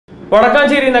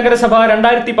വടക്കാഞ്ചേരി നഗരസഭ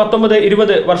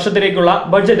 2019-20 വർഷത്തിലേക്കുള്ള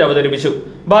ബഡ്ജറ്റ് അവതരിപ്പിച്ചു.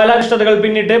 ബാലാരിഷ്ടതകൾ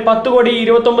പിന്നിട്ട്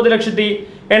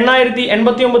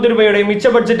 10,29,80,89 രൂപയുടെ മിച്ച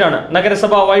ബഡ്ജറ്റാണ്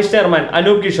നഗരസഭ വൈസ് ചെയർമാൻ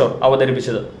അനൂപ് കിഷോർ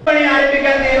അവതരിപ്പിച്ചത്.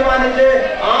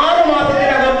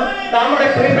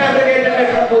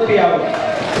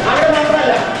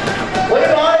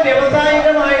 ഒരുപാട്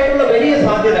വ്യവസായികമായിട്ടുള്ള വലിയ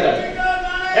സാധ്യതകൾ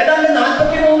ഏതാണ്ട്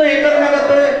 43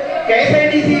 ഏക്കറിനകത്ത്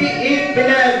KSIDC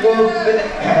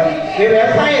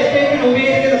വ്യവസായ എസ്റ്റേറ്റ്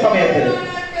രൂപീകരിക്കുന്ന സമയത്ത്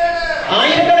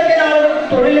ആയിരക്കണക്കിന് ആളുകൾക്ക്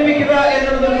തൊഴിൽ ലഭിക്കുക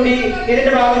എന്നതും കൂടി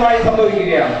ഇതിന്റെ ഭാഗമായി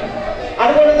സംഭവിക്കുകയാണ്.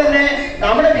 അതുപോലെ തന്നെ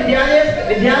നമ്മുടെ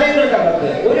വിദ്യാലയങ്ങൾക്കകത്ത്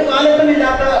ഒരു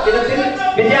കാലത്തുമില്ലാത്ത വിധത്തിൽ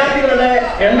വിദ്യാർത്ഥികളുടെ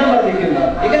എണ്ണം വർദ്ധിക്കുന്നു.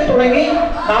 ഇങ്ങനെ തുടങ്ങി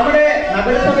നമ്മുടെ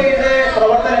നഗരസഭയുടെ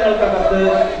പ്രവർത്തനങ്ങൾക്കകത്ത്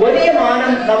വലിയ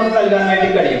മാനം നമുക്ക് നൽകാൻ വേണ്ടി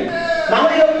കഴിയും. നാം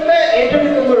ഇതൊക്കെ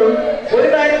ഏറ്റെടുക്കുമ്പോഴും ഒരു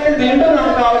കാര്യത്തിൽ വീണ്ടും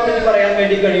നമുക്ക് ആവർത്തിച്ച് പറയാൻ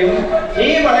വേണ്ടി കഴിയും. ഈ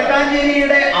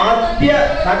വടക്കാഞ്ചേരിയുടെ ആദ്യ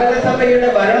നഗരസഭയുടെ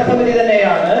ഭരണസമിതി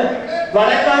തന്നെയാണ്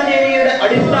വടക്കാഞ്ചേരിയുടെ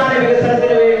അടിസ്ഥാന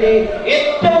വികസനത്തിന് വേണ്ടി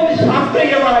ഏറ്റവും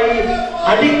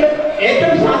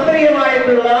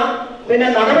ശാസ്ത്രീയമായിട്ടുള്ള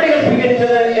നടപടികൾ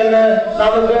സ്വീകരിച്ചത് എന്ന്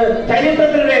നമുക്ക്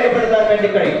ചരിത്രത്തിൽ രേഖപ്പെടുത്താൻ വേണ്ടി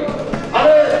കഴിയും.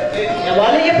 അത്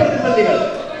വലിയ പ്രതിസന്ധികൾ,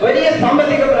 വലിയ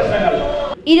സാമ്പത്തിക പ്രശ്നങ്ങൾ,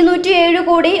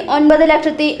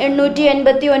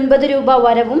 207,09,889 രൂപ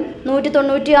വരവും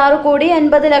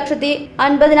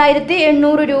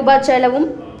 196,80,50,800 രൂപ ചെലവും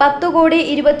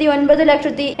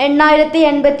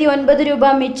 10,29,80,89 രൂപ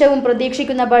മിച്ചവും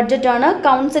പ്രതീക്ഷിക്കുന്ന ബഡ്ജറ്റാണ്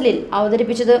കൗൺസിലിൽ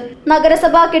അവതരിപ്പിച്ചത്.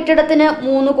 നഗരസഭാ കെട്ടിടത്തിന്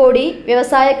 3 കോടി,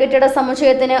 വ്യവസായ കെട്ടിട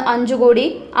സമുച്ചയത്തിന് 5 കോടി,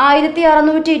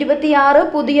 1,626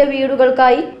 പുതിയ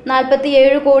വീടുകൾക്കായി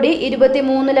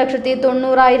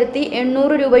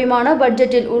 47,23,90,800 രൂപയുമാണ്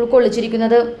ബഡ്ജറ്റിൽ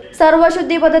ഉൾക്കൊള്ളിച്ചിരിക്കുന്നത്.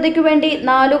 സർവശുദ്ധി പദ്ധതിക്കു വേണ്ടി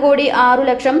 4 കോടി 6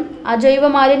 ലക്ഷം, അജൈവ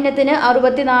മാലിന്യത്തിന്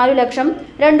 64 ലക്ഷം,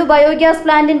 2 ബയോഗ്യാസ്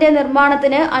പ്ലാന്റിന്റെ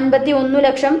നിർമ്മാണത്തിന് 51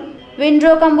 ലക്ഷം,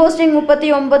 വിൻഡ്രോ കമ്പോസ്റ്റിംഗ്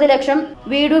 39 ലക്ഷം,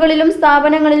 വീടുകളിലും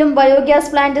സ്ഥാപനങ്ങളിലും ബയോഗ്യാസ്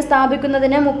പ്ലാന്റ്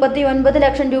സ്ഥാപിക്കുന്നതിന് 39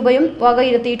 ലക്ഷം രൂപയും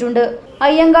വകയിരുത്തിയിട്ടുണ്ട്.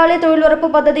 അയ്യങ്കാളി തൊഴിലുറപ്പ്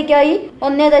പദ്ധതിക്കായി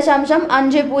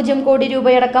 1.50 കോടി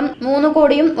രൂപയടക്കം 3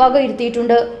 കോടിയും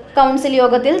വകയിരുത്തിയിട്ടുണ്ട്. കൗൺസിൽ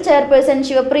യോഗത്തിൽ ചെയർപേഴ്സൺ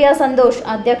ശിവപ്രിയ സന്തോഷ്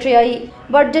അധ്യക്ഷയായി.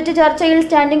 ബഡ്ജറ്റ് ചർച്ചയിൽ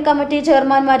standing committee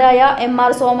ചെയർമാൻമാരായ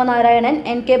MR Somanarayanan,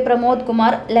 NK Pramod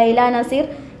Kumar, Laila Naseer,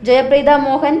 Jayapreetha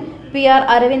Mohan, PR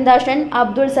Aravindakshan,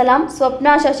 Abdul Salam, സ്വപ്ന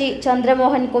ശശി,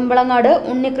 ചന്ദ്രമോഹൻ കുമ്പളങ്ങാട്,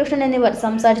 ഉണ്ണികൃഷ്ണൻ എന്നിവർ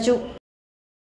സംസാരിച്ചു.